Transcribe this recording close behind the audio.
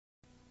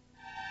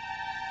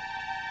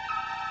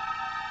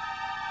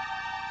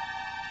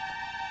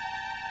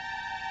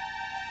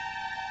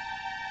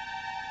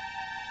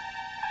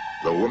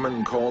The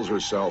woman calls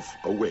herself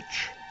a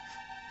witch.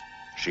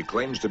 She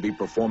claims to be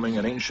performing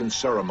an ancient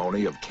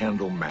ceremony of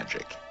candle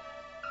magic.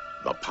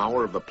 The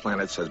power of the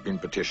planets has been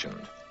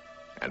petitioned,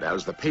 and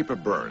as the paper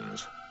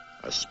burns,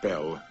 a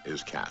spell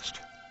is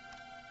cast.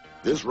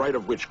 This rite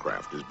of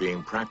witchcraft is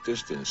being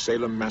practiced in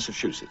Salem,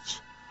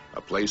 Massachusetts,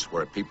 a place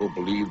where people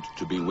believed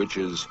to be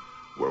witches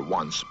were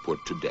once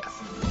put to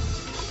death.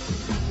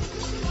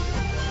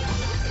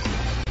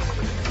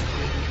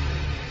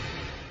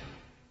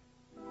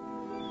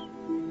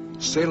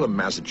 Salem,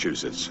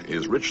 Massachusetts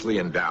is richly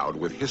endowed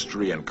with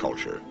history and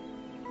culture.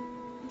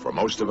 For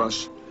most of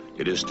us,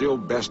 it is still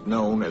best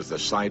known as the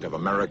site of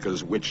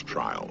America's witch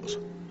trials.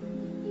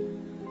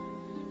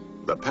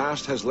 The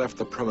past has left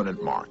a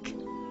permanent mark,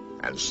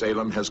 and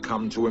Salem has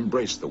come to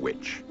embrace the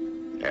witch,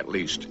 at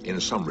least in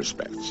some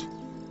respects.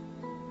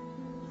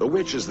 The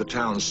witch is the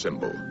town's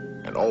symbol,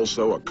 and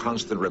also a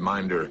constant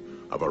reminder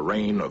of a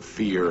reign of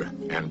fear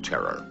and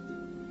terror.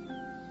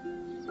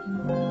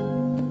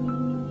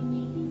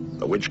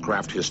 The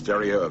witchcraft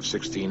hysteria of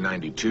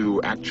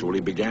 1692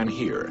 actually began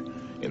here,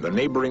 in the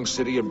neighboring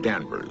city of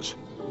Danvers.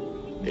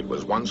 It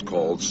was once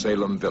called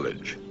Salem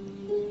Village.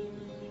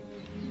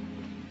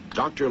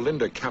 Dr.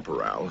 Linda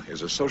Caporal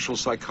is a social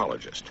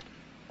psychologist.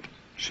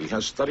 She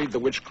has studied the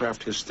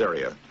witchcraft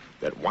hysteria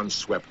that once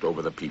swept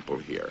over the people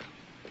here.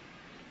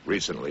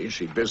 Recently,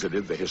 she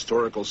visited the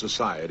Historical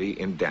Society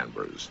in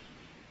Danvers.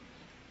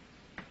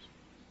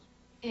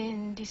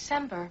 In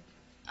December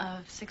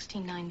of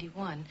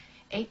 1691,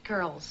 8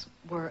 girls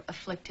were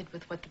afflicted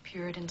with what the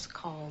Puritans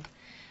called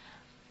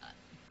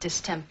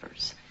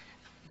distempers.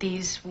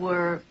 These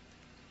were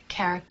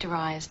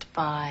characterized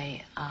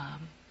by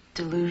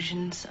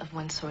delusions of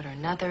one sort or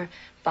another,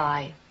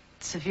 by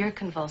severe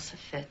convulsive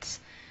fits,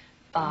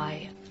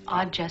 by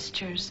odd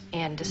gestures,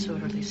 and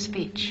disorderly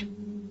speech.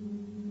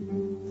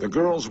 The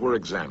girls were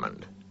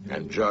examined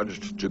and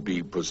judged to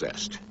be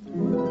possessed.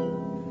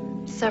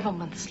 Several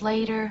months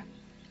later,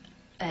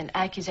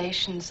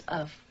 accusations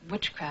of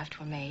witchcraft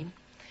were made,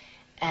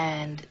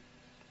 and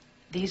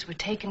these were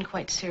taken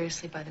quite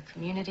seriously by the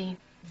community,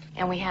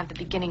 and we have the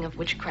beginning of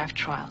witchcraft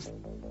trials.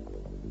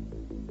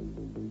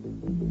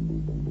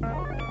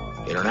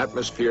 In an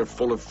atmosphere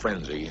full of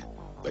frenzy,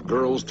 the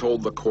girls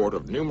told the court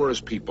of numerous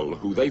people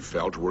who they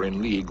felt were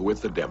in league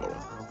with the devil.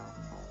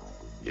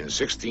 In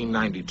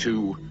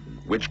 1692,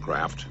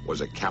 witchcraft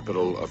was a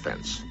capital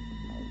offense.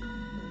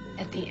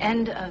 At the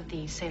end of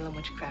the Salem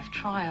witchcraft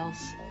trials,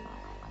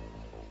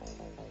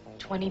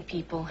 20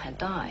 people had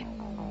died.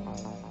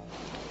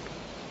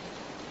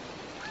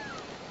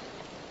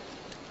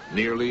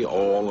 Nearly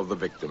all of the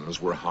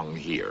victims were hung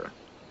here,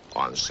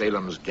 on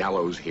Salem's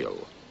Gallows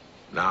Hill,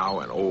 now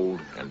an old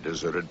and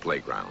deserted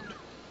playground.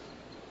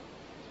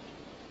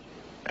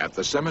 At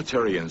the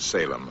cemetery in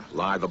Salem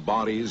lie the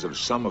bodies of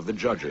some of the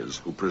judges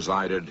who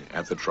presided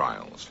at the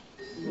trials.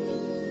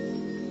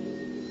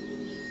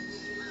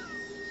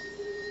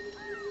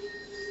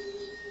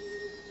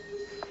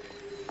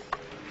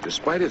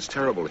 Despite its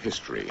terrible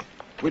history,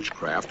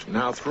 witchcraft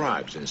now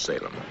thrives in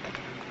Salem.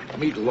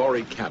 Meet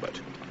Laurie Cabot,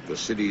 the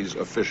city's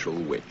official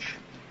witch.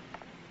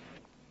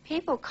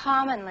 People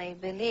commonly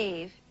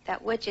believe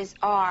that witches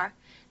are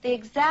the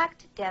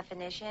exact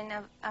definition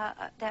of,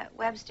 that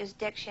Webster's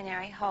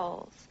dictionary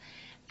holds.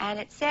 And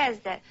it says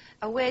that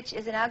a witch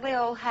is an ugly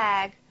old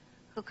hag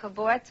who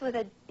cavorts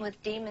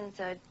with demons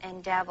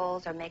and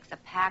devils, or makes a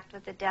pact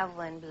with the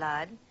devil in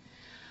blood.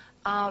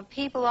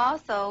 People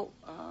also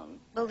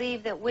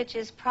believe that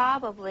witches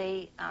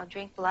probably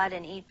drink blood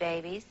and eat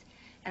babies,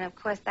 and of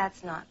course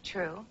that's not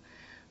true.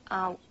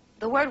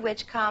 The word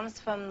witch comes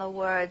from the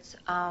words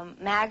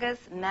magus,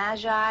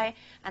 magi,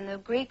 and the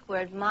Greek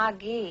word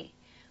magi,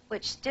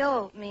 which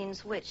still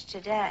means witch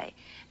today.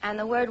 And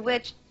the word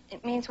witch,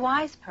 it means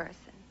wise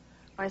person,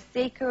 or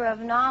seeker of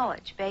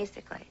knowledge,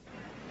 basically.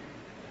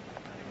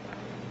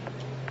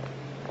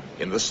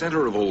 In the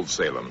center of Old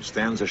Salem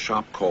stands a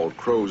shop called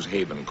Crow's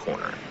Haven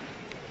Corner.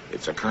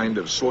 It's a kind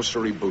of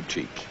sorcery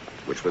boutique,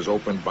 which was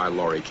opened by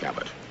Laurie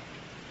Cabot.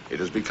 It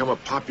has become a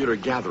popular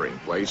gathering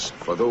place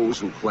for those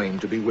who claim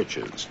to be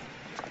witches.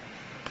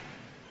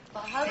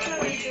 Well, how's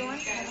everybody doing?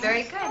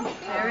 Very good,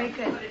 very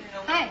good.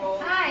 Hi.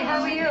 Hi,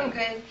 how are you?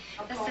 Good.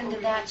 Listen,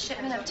 did that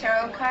shipment of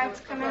tarot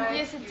cards come in?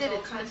 Yes, it did.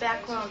 It's in the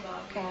back room.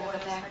 Okay, over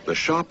there. The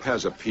shop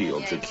has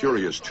appealed to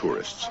curious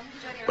tourists,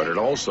 but it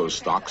also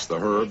stocks the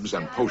herbs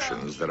and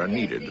potions that are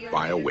needed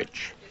by a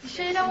witch. You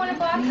sure you don't want to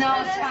box?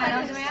 No, it's fine.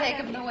 I'll just take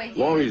them away.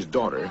 Laurie's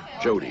daughter,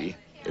 Jody,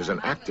 is an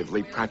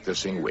actively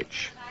practicing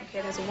witch. Okay,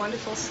 it has a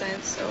wonderful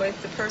scent, so if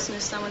the person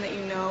is someone that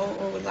you know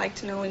or would like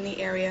to know in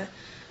the area,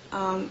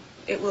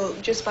 it will,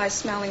 just by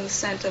smelling the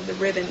scent of the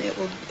ribbon, it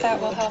will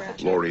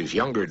help. Laurie's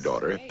younger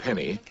daughter,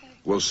 Penny,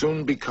 will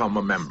soon become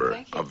a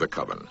member of the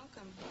coven.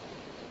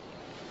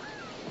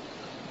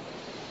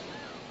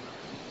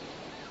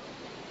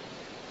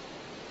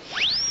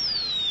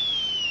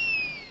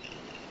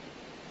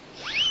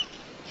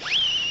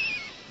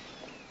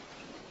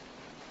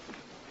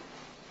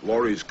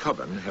 Laurie's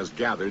coven has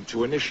gathered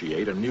to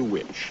initiate a new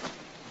witch.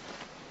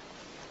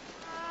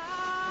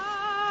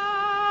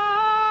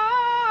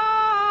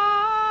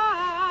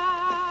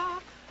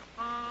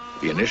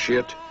 The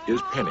initiate is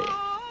Penny,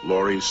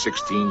 Laurie's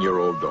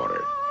 16-year-old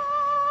daughter.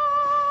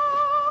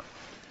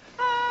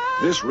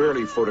 This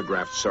rarely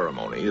photographed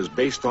ceremony is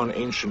based on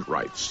ancient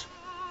rites.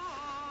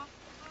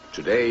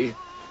 Today,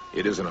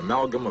 it is an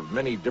amalgam of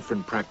many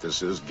different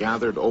practices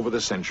gathered over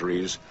the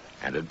centuries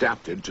and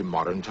adapted to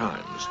modern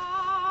times.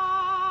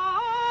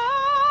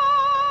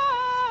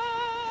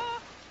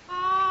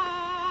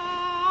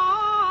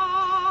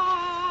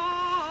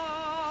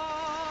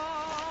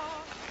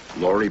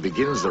 Laurie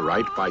begins the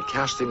rite by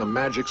casting a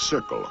magic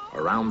circle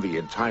around the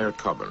entire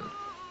coven.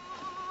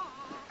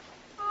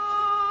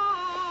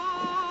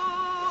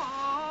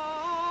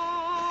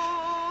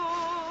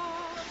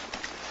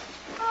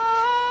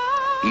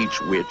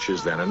 Each witch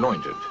is then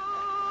anointed.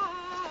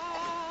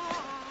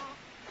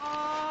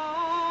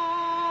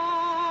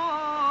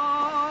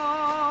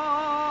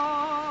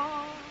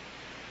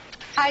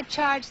 I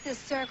charge this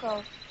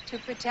circle to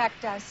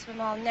protect us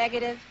from all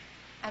negative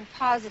and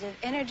positive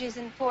energies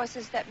and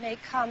forces that may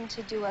come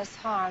to do us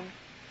harm.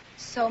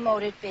 So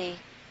mote it be.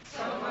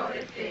 So mote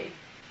it be.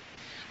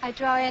 I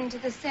draw into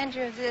the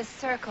center of this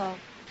circle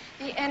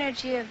the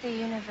energy of the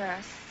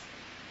universe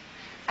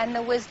and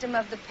the wisdom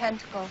of the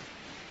pentacle.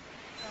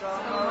 So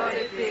mote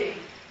it be.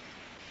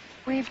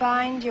 We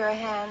bind your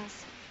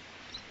hands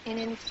in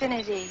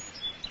infinity.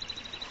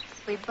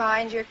 We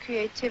bind your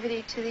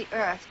creativity to the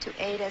earth to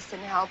aid us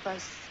and help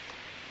us.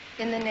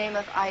 In the name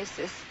of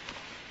Isis,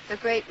 the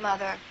Great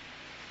Mother,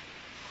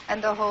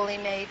 and the Holy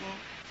Maiden.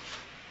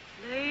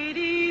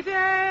 Lady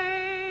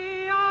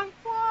Day, on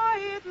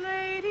quiet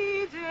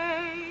Lady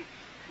Day,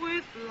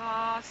 with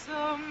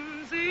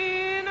blossoms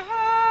in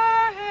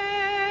her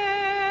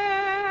hair,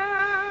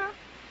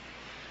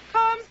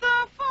 comes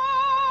the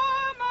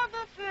form of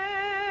the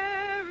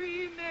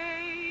fairy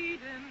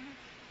maiden,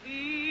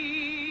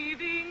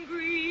 leaving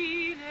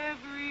green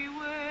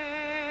everywhere.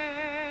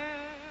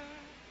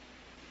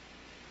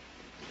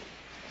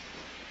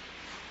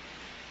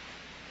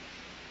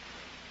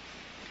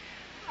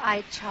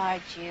 I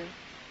charge you,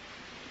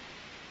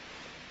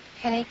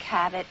 Penny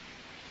Cabot,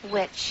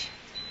 witch.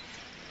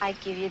 I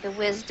give you the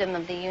wisdom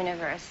of the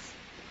universe.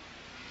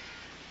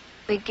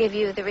 We give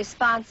you the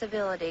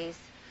responsibilities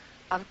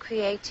of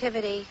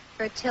creativity,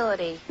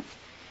 fertility,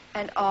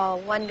 and all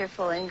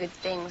wonderful and good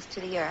things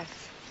to the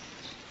earth.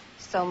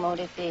 So mote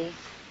it be.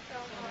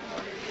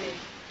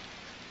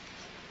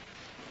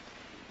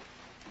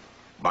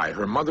 By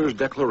her mother's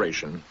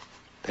declaration,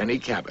 Penny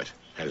Cabot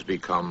has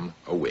become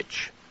a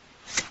witch.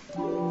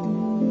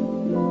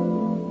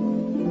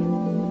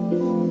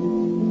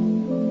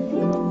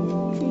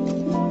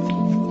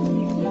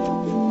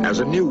 As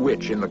a new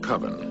witch in the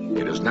coven,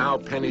 it is now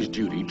Penny's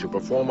duty to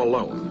perform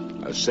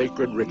alone a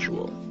sacred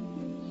ritual.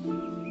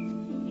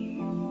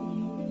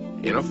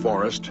 In a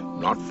forest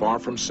not far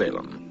from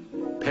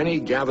Salem, Penny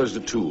gathers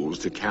the tools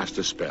to cast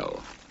a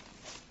spell.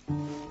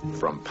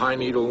 From pine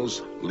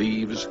needles,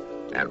 leaves,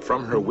 and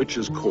from her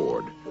witch's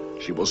cord,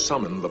 she will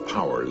summon the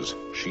powers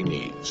she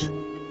needs.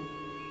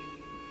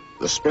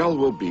 The spell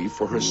will be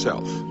for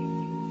herself.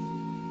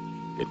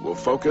 It will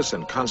focus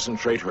and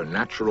concentrate her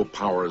natural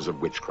powers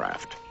of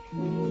witchcraft.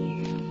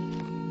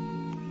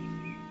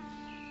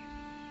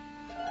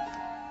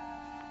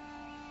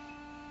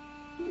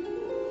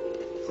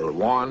 Her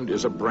wand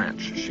is a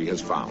branch she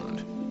has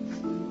found.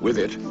 With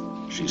it,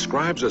 she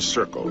scribes a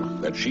circle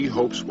that she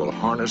hopes will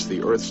harness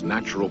the Earth's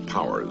natural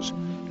powers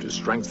to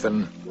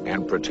strengthen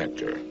and protect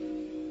her.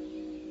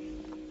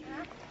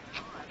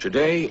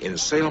 Today, in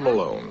Salem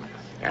alone,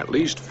 at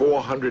least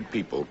 400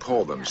 people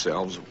call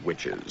themselves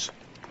witches.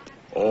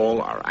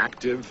 All are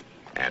active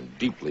and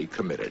deeply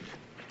committed.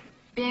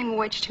 Being a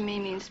witch to me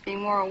means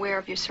being more aware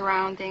of your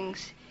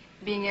surroundings,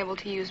 being able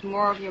to use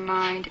more of your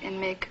mind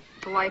and make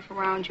the life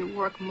around you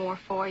work more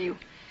for you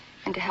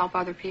and to help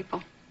other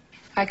people.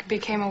 I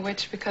became a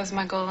witch because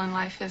my goal in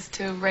life is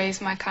to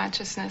raise my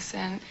consciousness,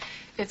 and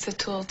it's a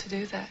tool to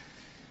do that.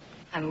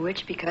 I'm a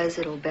witch because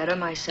it'll better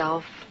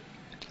myself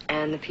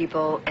and the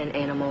people and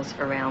animals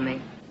around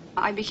me.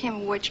 I became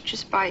a witch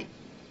just by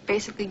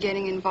basically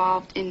getting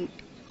involved in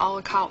all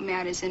occult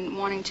matters and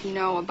wanting to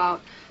know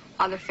about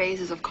other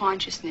phases of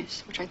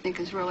consciousness, which I think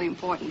is really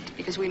important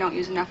because we don't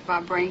use enough of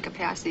our brain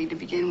capacity to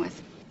begin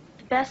with.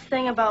 The best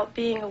thing about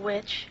being a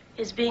witch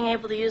is being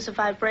able to use the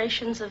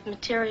vibrations of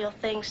material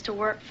things to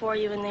work for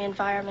you in the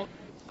environment.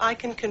 I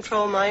can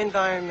control my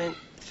environment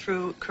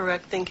through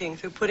correct thinking,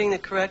 through putting the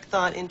correct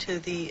thought into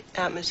the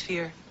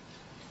atmosphere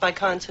by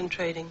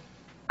concentrating.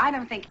 I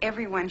don't think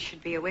everyone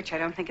should be a witch. I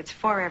don't think it's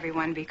for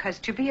everyone, because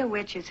to be a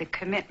witch is a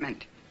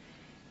commitment.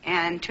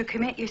 And to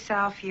commit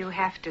yourself, you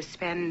have to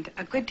spend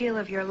a good deal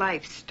of your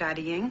life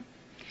studying,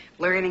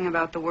 learning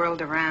about the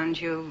world around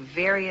you,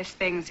 various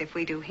things. If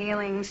we do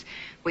healings,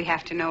 we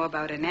have to know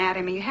about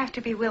anatomy. You have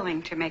to be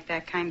willing to make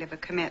that kind of a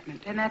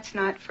commitment, and that's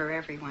not for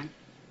everyone.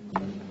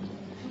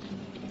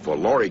 For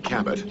Laurie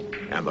Cabot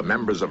and the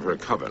members of her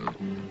coven,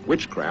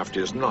 witchcraft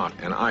is not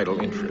an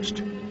idle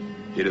interest.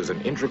 It is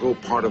an integral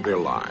part of their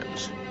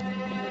lives.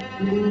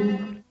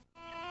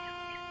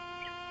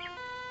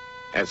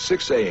 At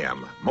 6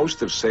 a.m.,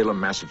 most of Salem,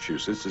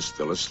 Massachusetts is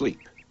still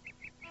asleep.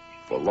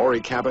 For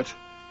Laurie Cabot,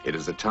 it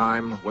is the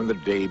time when the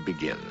day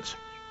begins.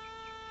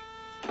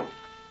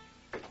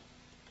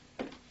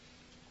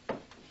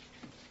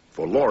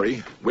 For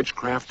Laurie,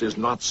 witchcraft is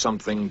not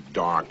something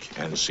dark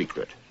and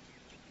secret.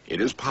 It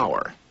is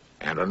power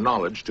and a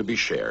knowledge to be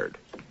shared.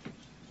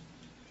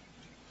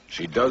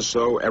 She does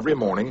so every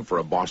morning for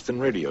a Boston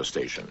radio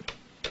station.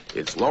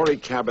 It's Laurie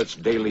Cabot's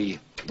daily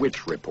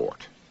Witch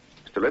Report.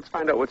 So let's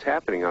find out what's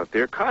happening out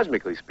there,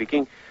 cosmically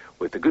speaking,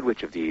 with the Good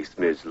Witch of the East,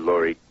 Ms.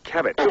 Laurie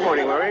Cabot. Good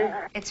morning, Laurie.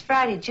 It's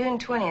Friday, June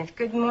 20th.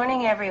 Good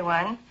morning,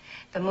 everyone.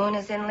 The moon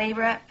is in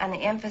Libra, and the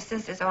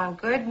emphasis is on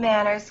good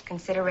manners,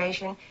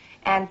 consideration,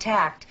 and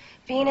tact.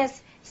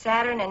 Venus,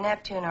 Saturn, and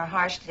Neptune are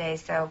harsh today,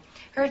 so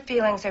hurt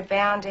feelings are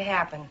bound to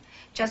happen.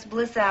 Just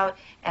bliss out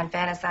and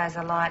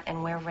fantasize a lot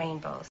and wear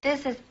rainbows.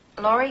 This is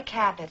Laurie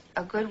Cabot,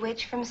 a good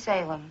witch from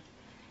Salem.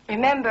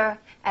 Remember,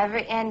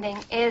 every ending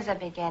is a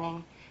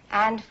beginning,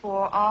 and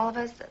for all of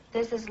us,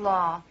 this is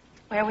law.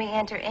 Where we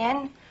enter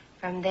in,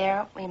 from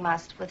there we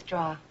must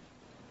withdraw.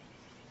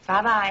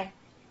 Bye-bye.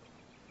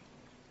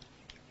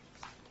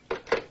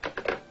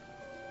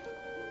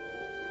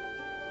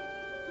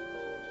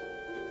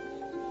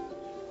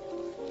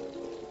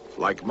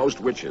 Like most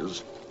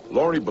witches,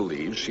 Laurie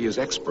believes she is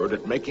expert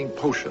at making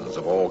potions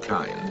of all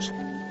kinds.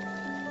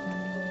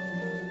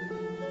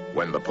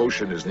 When the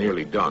potion is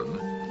nearly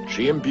done,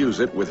 she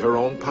imbues it with her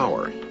own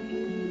power.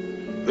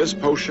 This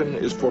potion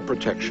is for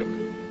protection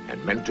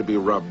and meant to be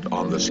rubbed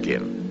on the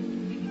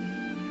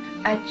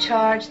skin. I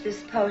charge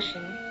this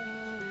potion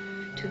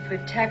to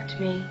protect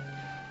me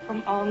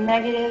from all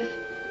negative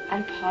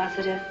and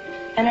positive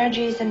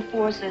energies and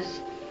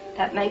forces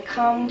that may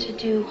come to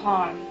do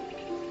harm.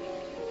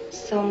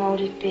 So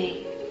mote it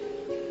be.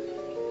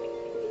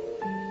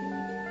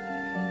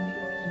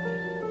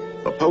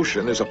 The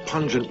potion is a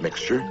pungent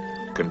mixture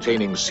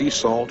containing sea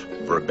salt,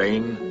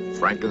 vervain,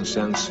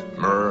 frankincense,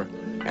 myrrh,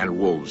 and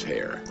wolf's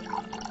hair.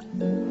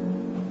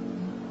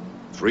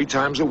 3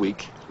 times a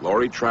week,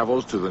 Laurie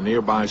travels to the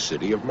nearby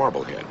city of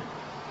Marblehead.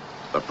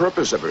 The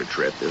purpose of her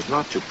trip is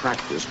not to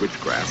practice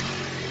witchcraft,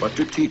 but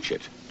to teach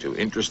it to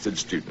interested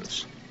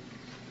students.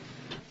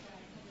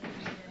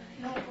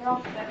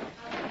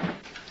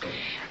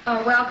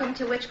 Welcome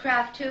to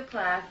Witchcraft 2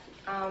 class.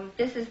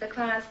 This is the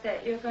class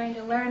that you're going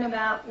to learn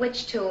about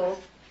witch tools.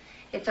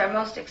 It's our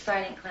most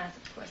exciting class,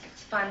 of course.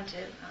 It's fun to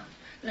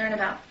learn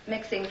about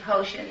mixing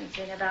potions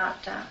and about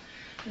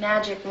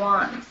magic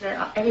wands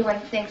that everyone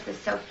thinks is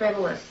so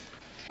frivolous.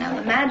 Now,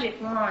 the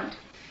magic wand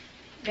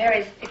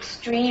varies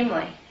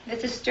extremely.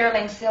 This is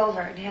sterling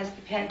silver. It has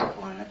the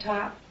pentacle on the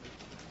top.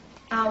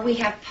 We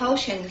have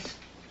potions,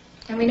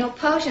 and we know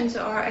potions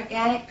are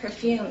organic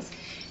perfumes,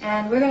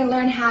 and we're going to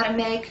learn how to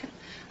make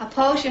a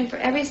potion for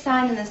every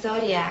sign in the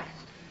zodiac.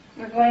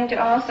 We're going to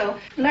also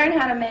learn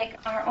how to make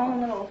our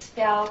own little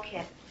spell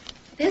kit.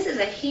 This is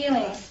a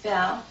healing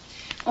spell.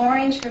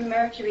 Orange for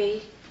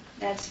Mercury,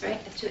 that's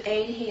to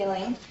aid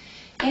healing.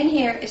 In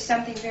here is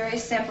something very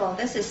simple.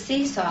 This is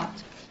sea salt,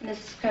 and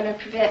this is going to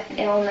prevent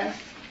illness.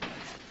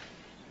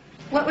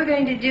 What we're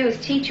going to do is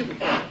teach you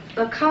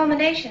the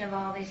culmination of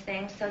all these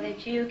things so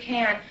that you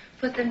can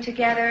put them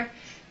together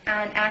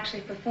and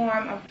actually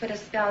perform or put a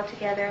spell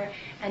together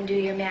and do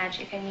your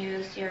magic and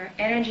use your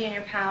energy and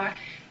your power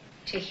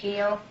to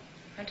heal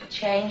or to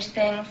change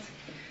things,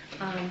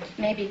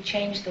 maybe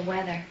change the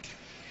weather.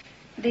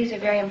 These are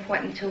very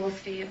important tools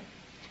for you.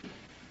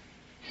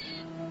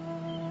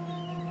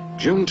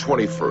 June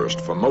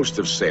 21st for most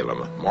of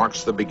Salem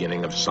marks the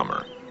beginning of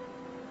summer.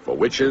 For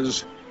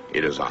witches,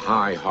 it is a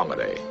high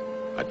holiday,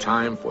 a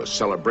time for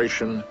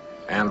celebration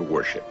and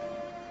worship.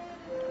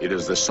 It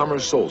is the summer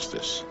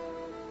solstice.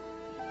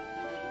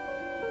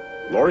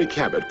 Laurie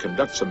Cabot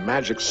conducts a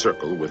magic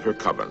circle with her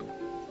coven.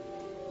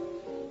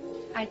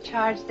 I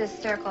charge this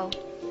circle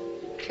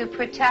to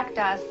protect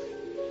us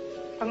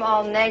from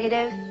all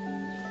negative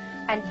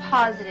and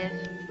positive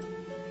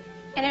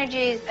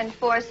energies and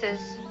forces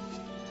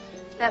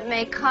that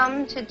may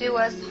come to do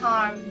us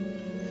harm.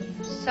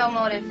 So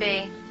mote it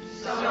be.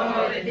 So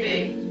mote it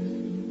be.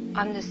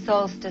 On the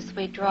solstice,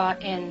 we draw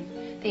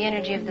in the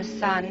energy of the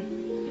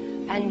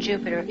sun and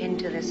Jupiter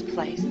into this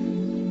place.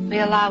 We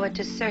allow it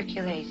to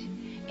circulate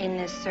in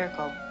this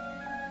circle.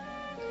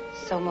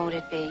 So mote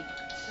it be.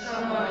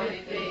 So mote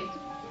it be.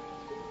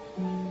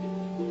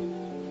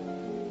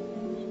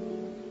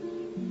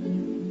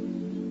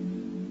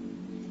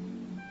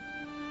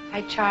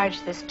 I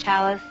charge this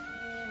chalice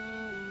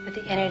with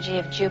the energy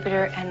of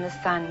Jupiter and the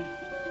sun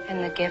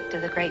and the gift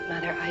of the Great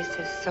Mother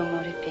Isis. So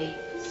mote it be.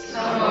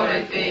 So mote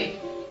it be.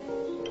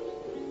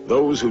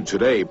 Those who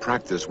today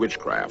practice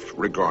witchcraft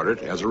regard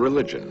it as a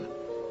religion.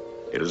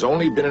 It has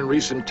only been in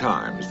recent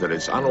times that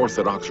its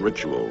unorthodox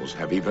rituals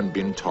have even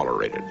been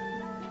tolerated.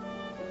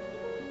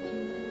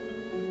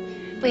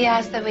 We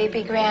ask that we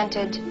be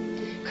granted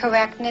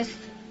correctness,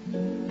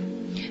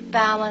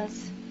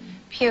 balance,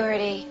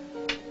 purity,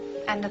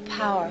 and the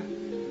power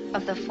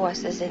of the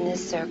forces in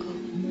this circle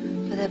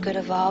for the good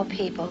of all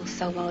people.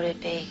 So mote it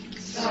be.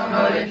 So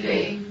mote it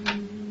be.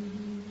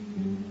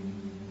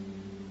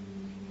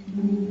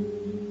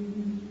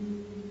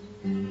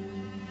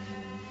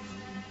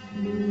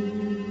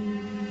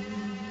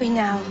 We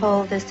now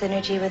hold this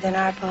energy within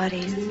our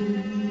bodies.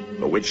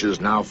 The witches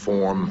now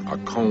form a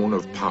cone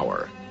of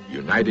power,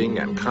 uniting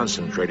and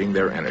concentrating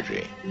their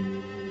energy.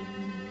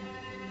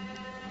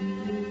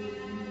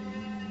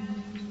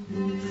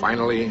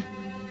 Finally,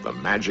 the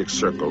magic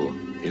circle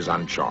is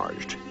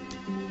uncharged.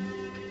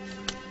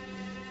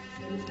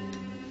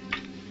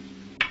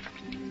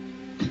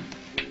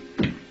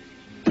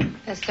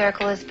 The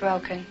circle is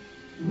broken.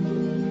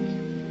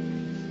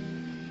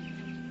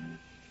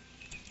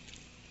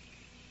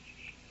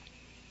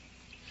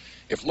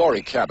 If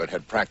Laurie Cabot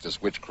had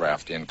practiced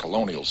witchcraft in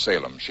colonial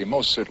Salem, she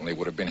most certainly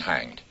would have been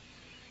hanged.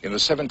 In the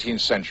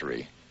 17th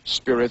century,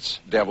 spirits,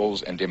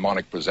 devils, and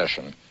demonic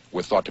possession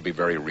were thought to be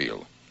very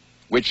real.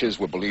 Witches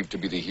were believed to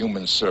be the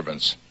human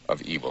servants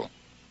of evil.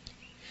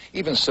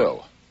 Even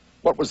so,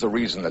 what was the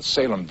reason that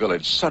Salem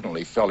Village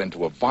suddenly fell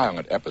into a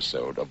violent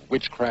episode of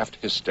witchcraft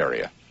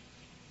hysteria?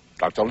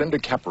 Dr. Linda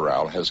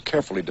Caporal has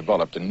carefully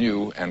developed a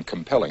new and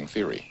compelling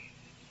theory.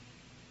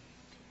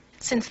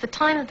 Since the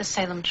time of the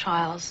Salem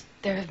trials,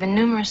 there have been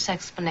numerous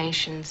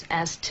explanations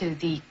as to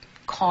the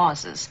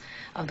causes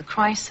of the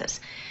crisis.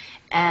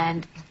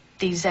 And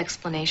these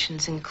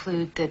explanations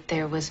include that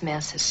there was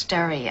mass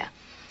hysteria,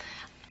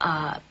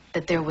 that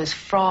there was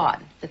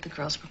fraud, that the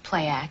girls were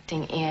play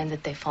acting, and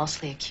that they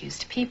falsely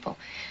accused people.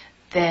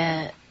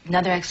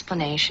 Another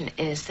explanation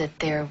is that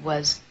there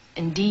was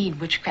indeed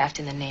witchcraft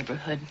in the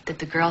neighborhood, that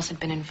the girls had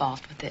been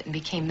involved with it and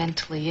became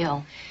mentally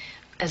ill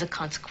as a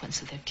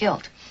consequence of their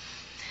guilt.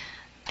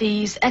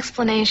 These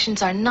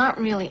explanations are not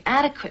really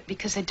adequate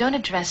because they don't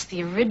address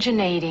the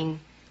originating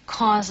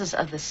causes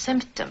of the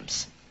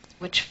symptoms,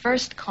 which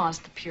first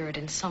caused the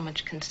Puritans so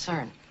much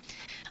concern.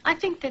 I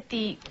think that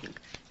the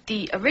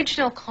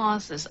original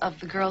causes of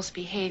the girls'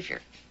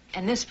 behavior,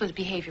 and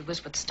behavior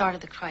was what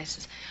started the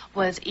crisis,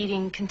 was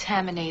eating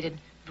contaminated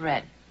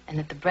bread, and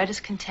that the bread is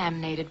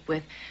contaminated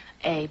with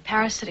a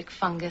parasitic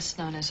fungus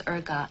known as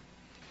ergot.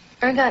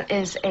 Ergot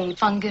is a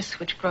fungus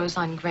which grows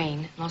on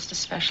grain, most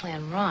especially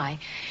on rye,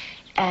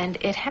 and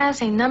it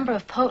has a number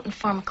of potent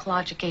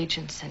pharmacologic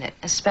agents in it,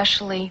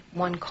 especially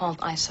one called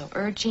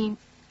isoergine,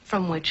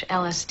 from which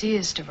LSD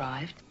is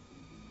derived.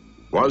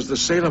 Was the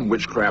Salem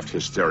witchcraft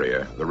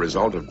hysteria the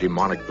result of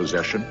demonic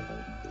possession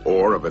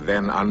or of a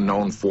then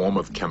unknown form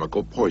of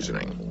chemical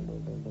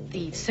poisoning?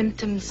 The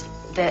symptoms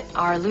that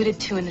are alluded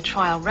to in the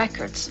trial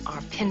records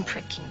are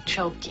pinpricking,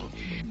 choking,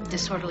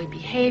 disorderly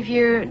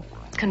behavior,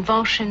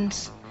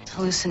 convulsions,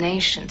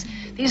 hallucinations.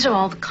 These are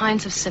all the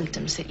kinds of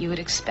symptoms that you would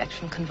expect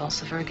from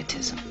convulsive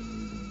ergotism.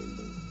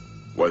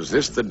 Was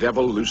this the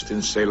devil loosed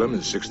in Salem in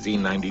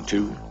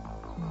 1692?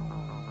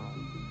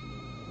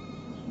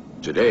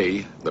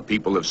 Today, the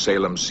people of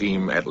Salem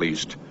seem, at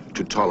least,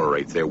 to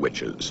tolerate their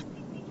witches.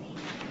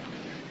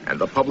 And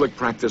the public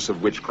practice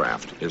of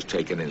witchcraft is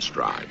taken in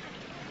stride.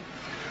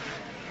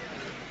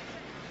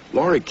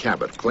 Laurie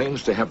Cabot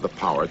claims to have the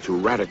power to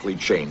radically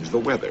change the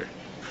weather.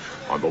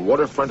 On the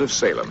waterfront of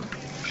Salem,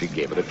 she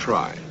gave it a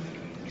try.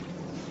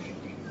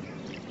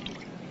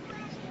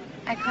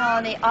 I call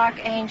on the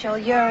Archangel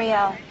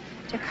Uriel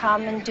to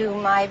come and do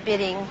my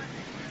bidding.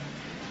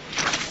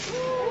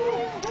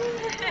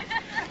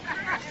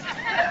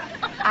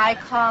 I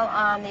call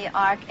on the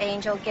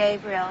Archangel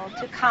Gabriel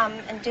to come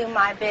and do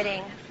my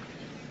bidding.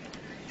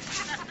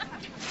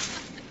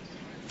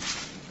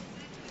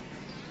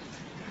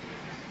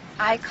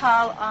 I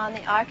call on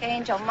the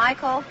Archangel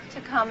Michael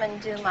to come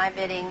and do my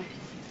bidding.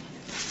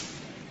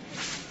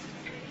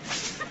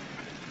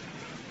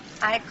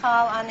 I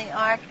call on the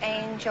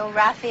Archangel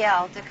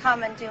Raphael to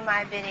come and do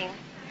my bidding.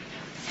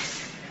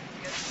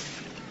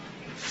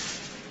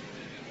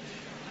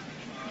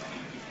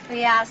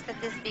 We ask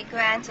that this be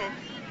granted.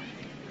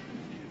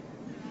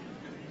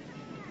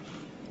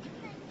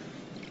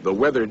 The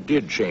weather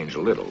did change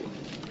a little,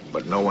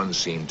 but no one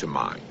seemed to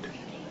mind.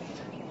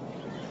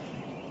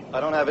 I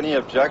don't have any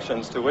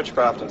objections to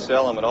witchcraft in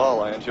Salem at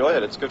all. I enjoy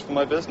it. It's good for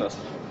my business.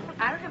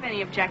 I don't have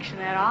any objection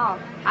at all.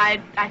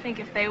 I think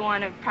if they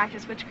want to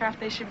practice witchcraft,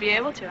 they should be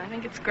able to. I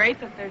think it's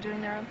great that they're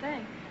doing their own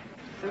thing.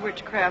 The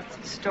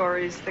witchcraft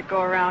stories that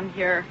go around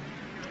here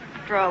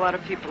draw a lot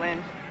of people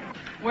in.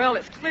 Well,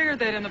 it's clear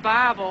that in the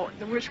Bible,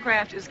 the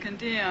witchcraft is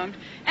condemned.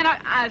 And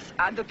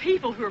the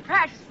people who are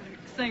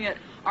practicing it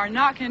are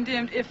not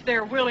condemned if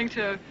they're willing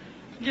to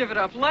give it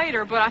up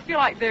later. But I feel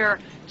like they're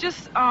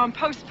just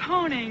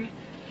postponing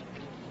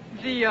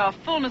the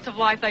fullness of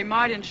life they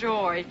might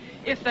enjoy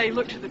if they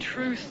look to the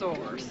true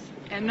source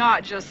and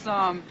not just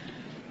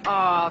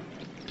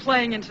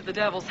playing into the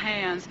devil's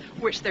hands,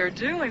 which they're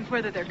doing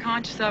whether they're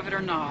conscious of it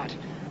or not.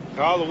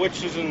 All the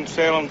witches in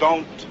Salem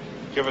don't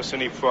give us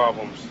any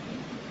problems.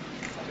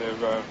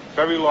 They're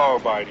very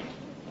law-abiding.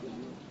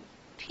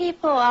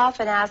 People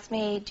often ask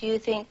me, do you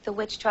think the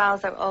witch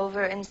trials are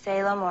over in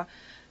Salem, or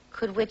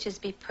could witches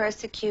be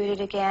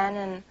persecuted again?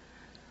 And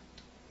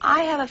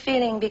I have a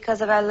feeling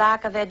because of our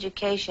lack of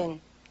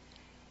education,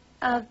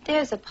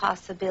 there's a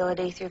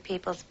possibility through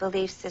people's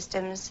belief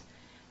systems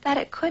that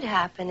it could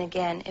happen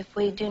again if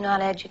we do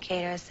not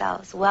educate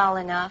ourselves well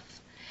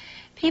enough.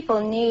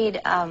 People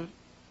need,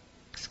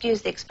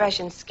 excuse the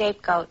expression,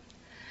 scapegoat.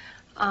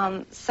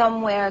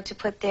 somewhere to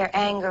put their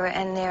anger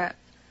and their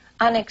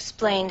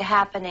unexplained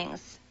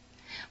happenings.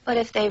 But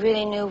if they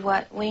really knew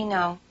what we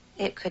know,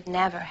 it could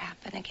never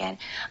happen again.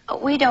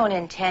 We don't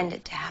intend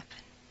it to happen.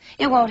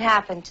 It won't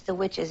happen to the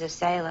witches of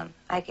Salem.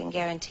 I can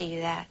guarantee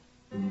you that.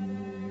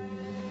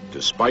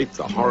 Despite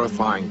the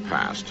horrifying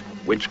past,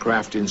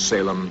 witchcraft in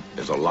Salem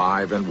is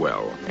alive and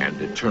well and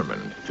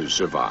determined to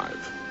survive.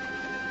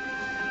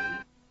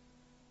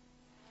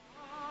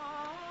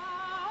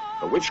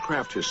 The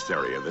witchcraft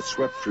hysteria that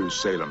swept through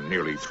Salem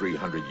nearly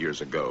 300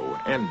 years ago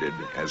ended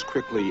as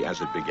quickly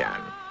as it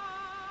began.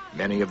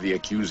 Many of the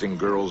accusing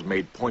girls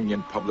made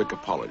poignant public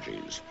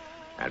apologies,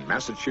 and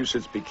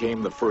Massachusetts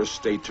became the first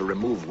state to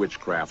remove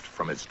witchcraft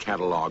from its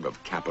catalog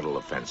of capital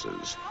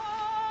offenses.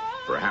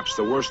 Perhaps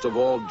the worst of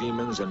all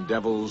demons and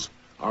devils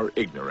are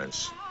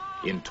ignorance,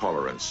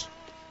 intolerance,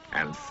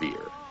 and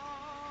fear.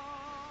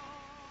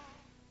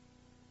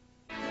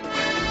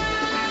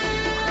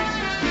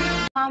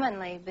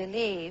 Commonly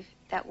believe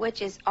that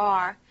witches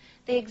are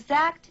the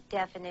exact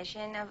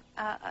definition of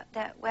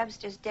that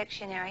Webster's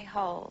dictionary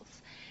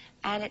holds.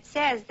 And it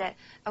says that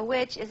a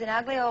witch is an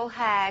ugly old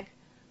hag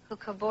who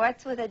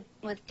cavorts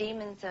with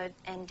demons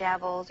and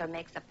devils, or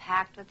makes a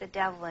pact with the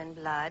devil in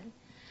blood.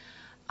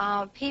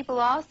 People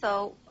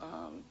also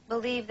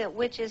believe that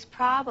witches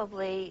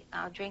probably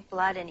drink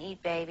blood and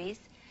eat babies,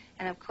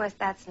 and of course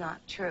that's not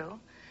true.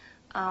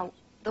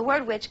 The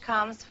word witch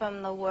comes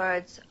from the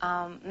words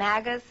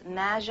magus,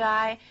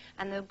 magi,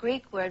 and the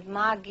Greek word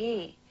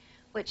magi,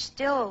 which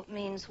still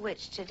means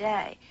witch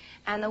today.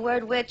 And the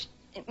word witch,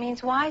 it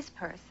means wise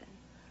person,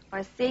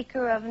 or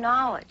seeker of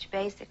knowledge,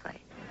 basically.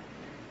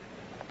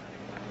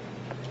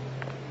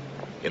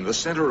 In the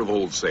center of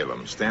Old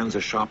Salem stands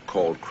a shop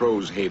called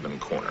Crow's Haven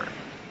Corner.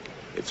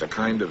 It's a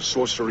kind of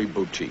sorcery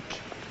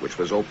boutique, which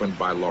was opened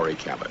by Laurie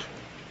Cabot.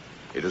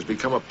 It has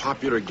become a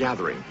popular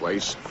gathering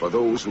place for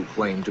those who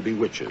claim to be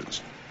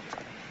witches.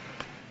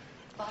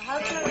 Well,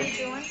 how's Laurie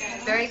doing?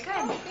 Very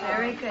good,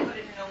 very good.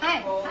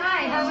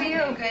 Hi, how are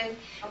you? Good.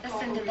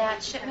 Listen, did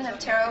that shipment of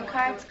tarot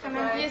cards come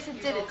in? Yes,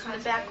 it did. It's in the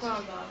back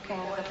room. Okay,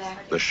 I'll go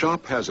back. The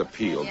shop has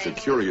appealed to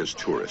curious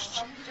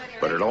tourists,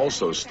 but it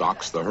also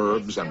stocks the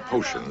herbs and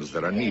potions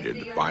that are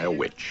needed by a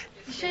witch.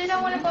 You sure you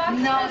don't want to box?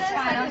 No, it's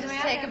fine. I'll just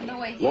take them the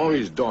way here.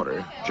 Laurie's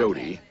daughter,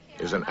 Jody,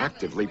 is an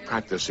actively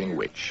practicing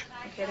witch.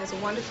 Okay, it has a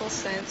wonderful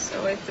scent,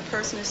 so if the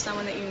person is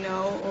someone that you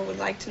know or would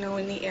like to know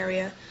in the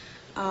area,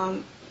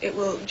 it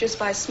will, just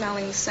by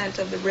smelling the scent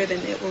of the ribbon,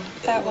 it will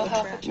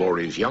attract.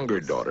 Laurie's younger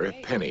daughter,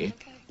 Penny,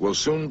 will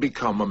soon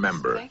become a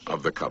member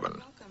of the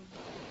coven.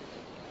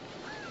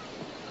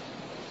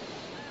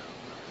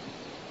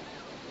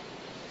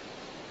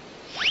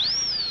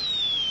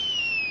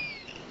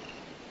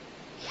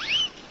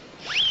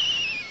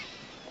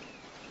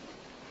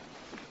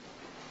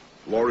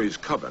 Laurie's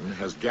coven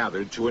has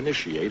gathered to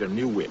initiate a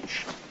new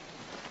witch.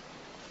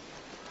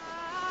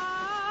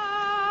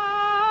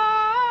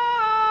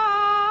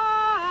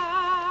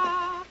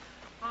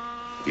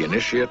 The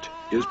initiate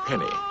is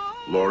Penny,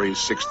 Laurie's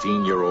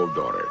 16-year-old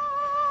daughter.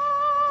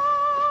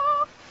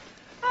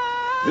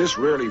 This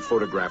rarely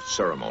photographed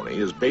ceremony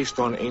is based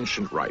on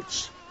ancient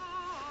rites.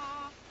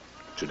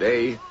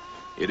 Today,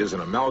 it is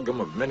an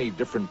amalgam of many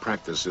different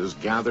practices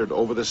gathered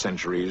over the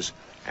centuries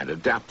and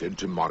adapted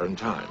to modern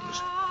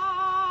times.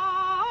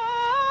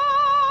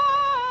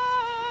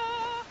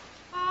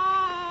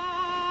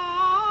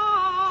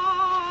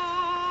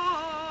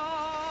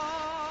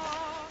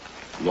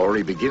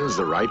 Laurie begins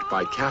the rite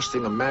by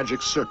casting a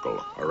magic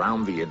circle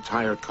around the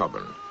entire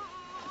coven.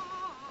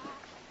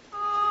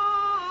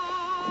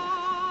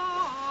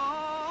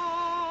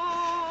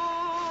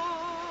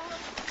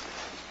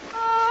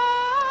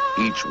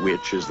 Each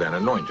witch is then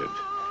anointed.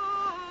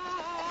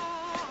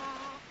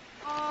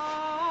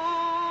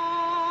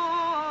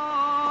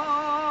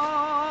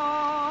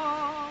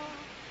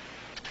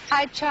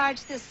 I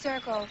charge this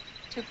circle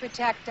to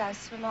protect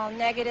us from all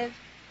negative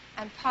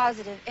and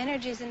positive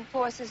energies and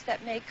forces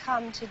that may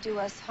come to do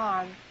us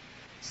harm.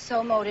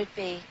 So mote it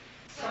be.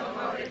 So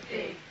mote it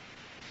be.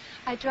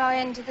 I draw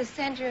into the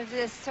center of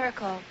this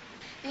circle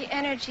the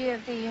energy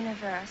of the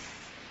universe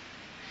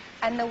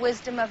and the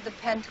wisdom of the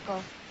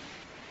pentacle.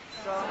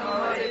 So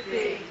mote it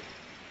be.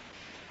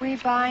 We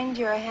bind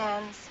your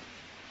hands.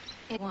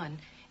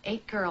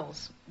 8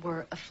 girls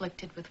were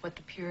afflicted with what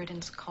the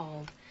Puritans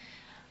called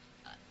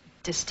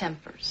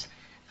distempers.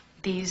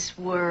 These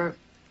were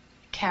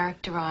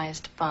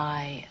characterized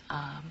by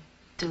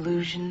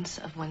delusions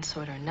of one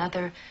sort or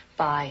another,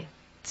 by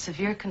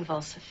severe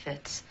convulsive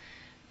fits,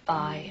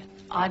 by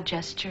odd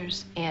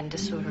gestures, and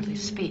disorderly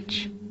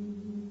speech.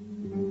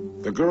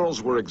 The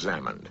girls were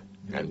examined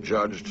and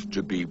judged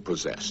to be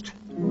possessed.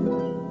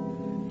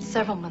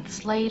 Several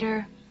months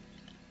later,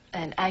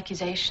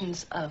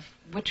 accusations of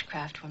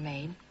witchcraft were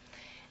made,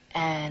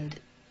 and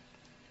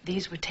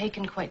these were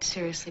taken quite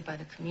seriously by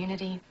the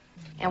community,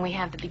 and we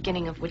have the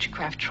beginning of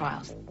witchcraft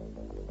trials.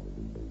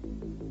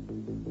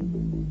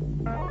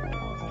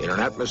 In an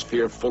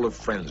atmosphere full of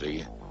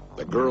frenzy,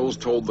 the girls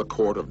told the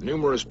court of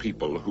numerous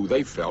people who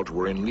they felt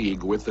were in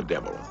league with the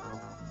devil.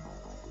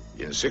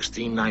 In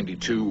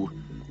 1692,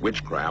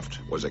 witchcraft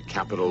was a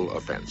capital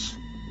offense.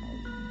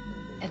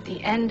 At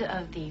the end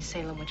of the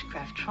Salem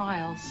witchcraft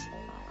trials,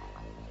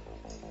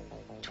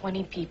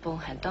 20 people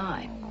had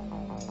died.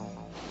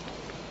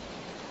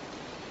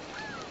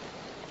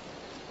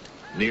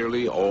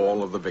 Nearly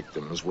all of the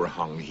victims were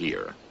hung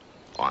here,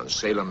 on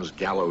Salem's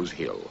Gallows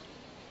Hill,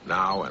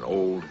 now an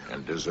old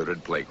and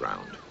deserted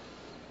playground.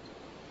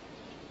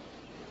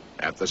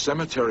 At the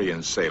cemetery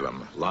in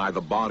Salem lie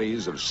the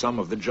bodies of some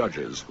of the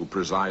judges who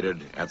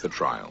presided at the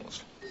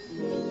trials.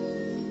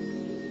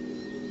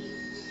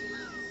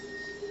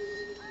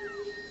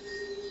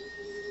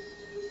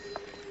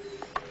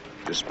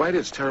 Despite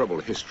its terrible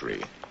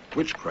history,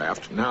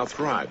 witchcraft now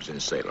thrives in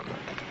Salem.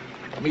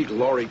 Meet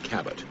Laurie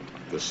Cabot,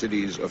 the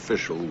city's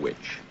official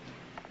witch.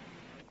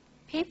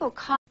 People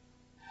call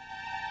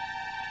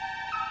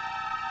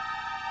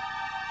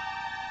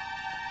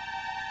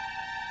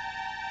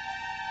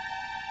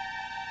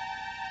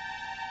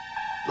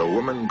The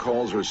woman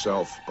calls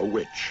herself a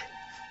witch.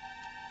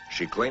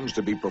 She claims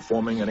to be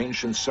performing an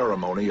ancient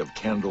ceremony of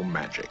candle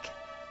magic.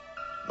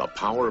 The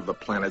power of the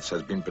planets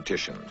has been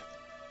petitioned,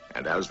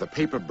 and as the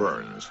paper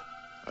burns,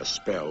 a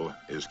spell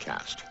is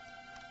cast.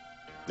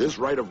 This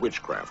rite of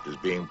witchcraft is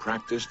being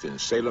practiced in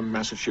Salem,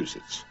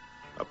 Massachusetts,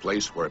 a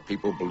place where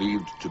people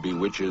believed to be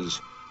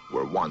witches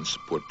were once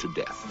put to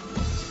death.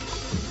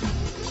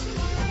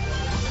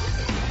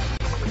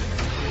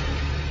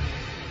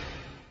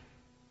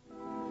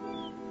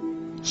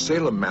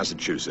 Salem,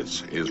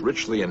 Massachusetts is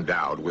richly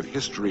endowed with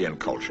history and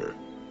culture.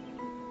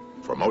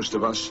 For most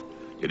of us,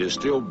 it is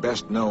still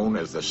best known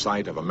as the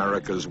site of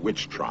America's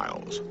witch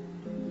trials.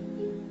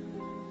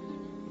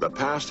 The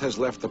past has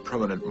left a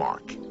permanent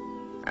mark,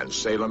 and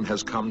Salem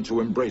has come to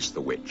embrace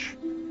the witch,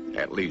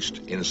 at least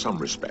in some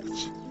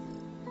respects.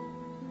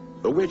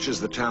 The witch is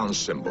the town's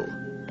symbol,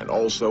 and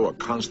also a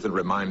constant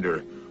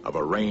reminder of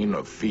a reign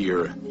of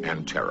fear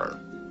and terror.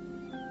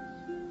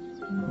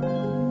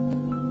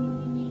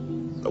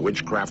 The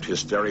witchcraft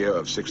hysteria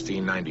of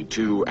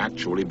 1692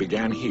 actually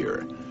began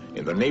here,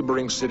 in the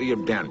neighboring city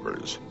of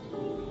Danvers.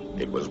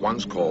 It was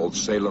once called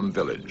Salem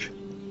Village.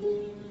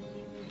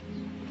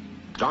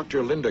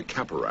 Dr. Linda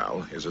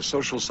Caporal is a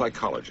social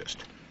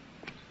psychologist.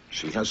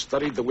 She has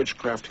studied the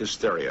witchcraft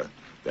hysteria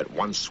that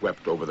once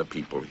swept over the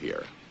people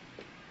here.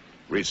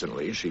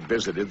 Recently, she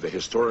visited the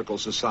Historical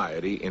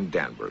Society in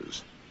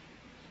Danvers.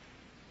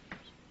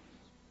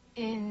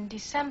 In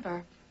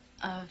December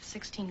of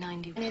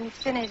 1690, in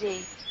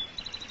infinity,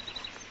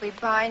 we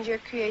bind your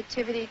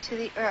creativity to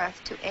the earth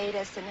to aid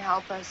us and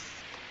help us.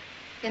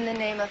 In the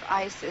name of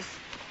Isis,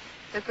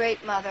 the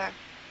Great Mother,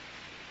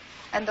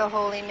 and the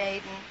Holy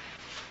Maiden.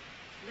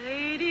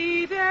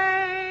 Lady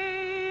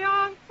Day,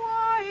 on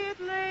quiet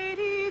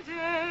Lady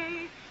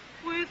Day,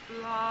 with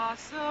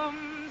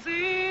blossoms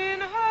in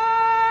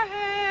her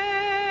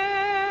hair,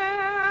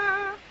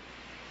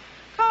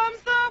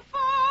 comes the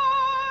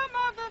form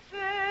of the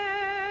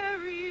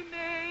fairy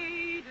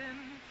maiden,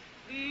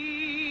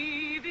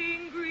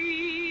 leaving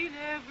green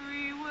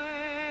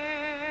everywhere.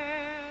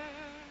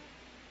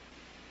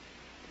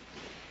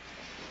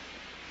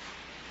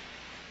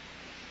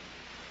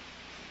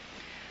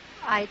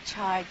 I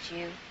charge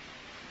you,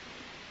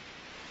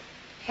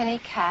 Penny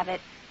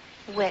Cabot,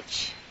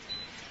 witch,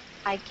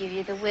 I give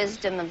you the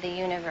wisdom of the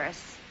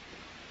universe.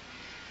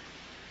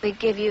 We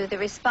give you the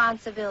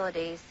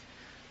responsibilities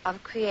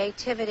of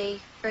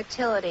creativity,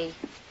 fertility,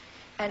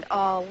 and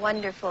all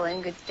wonderful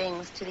and good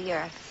things to the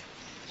earth.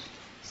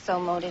 So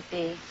mote it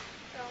be.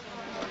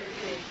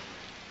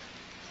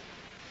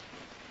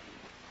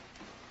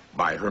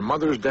 By her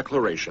mother's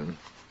declaration,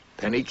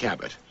 Penny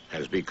Cabot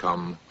has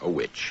become a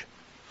witch.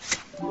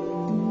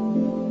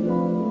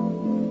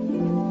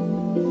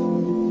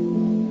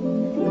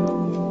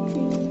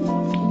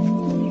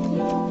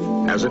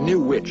 As a new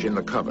witch in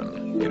the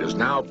coven, it is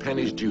now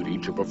Penny's duty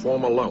to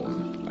perform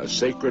alone a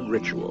sacred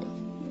ritual.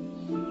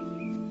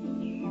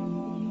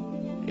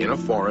 In a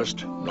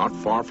forest not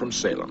far from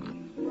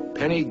Salem,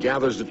 Penny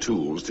gathers the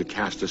tools to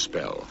cast a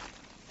spell.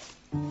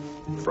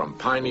 From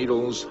pine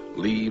needles,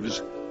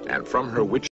 leaves, and from her witch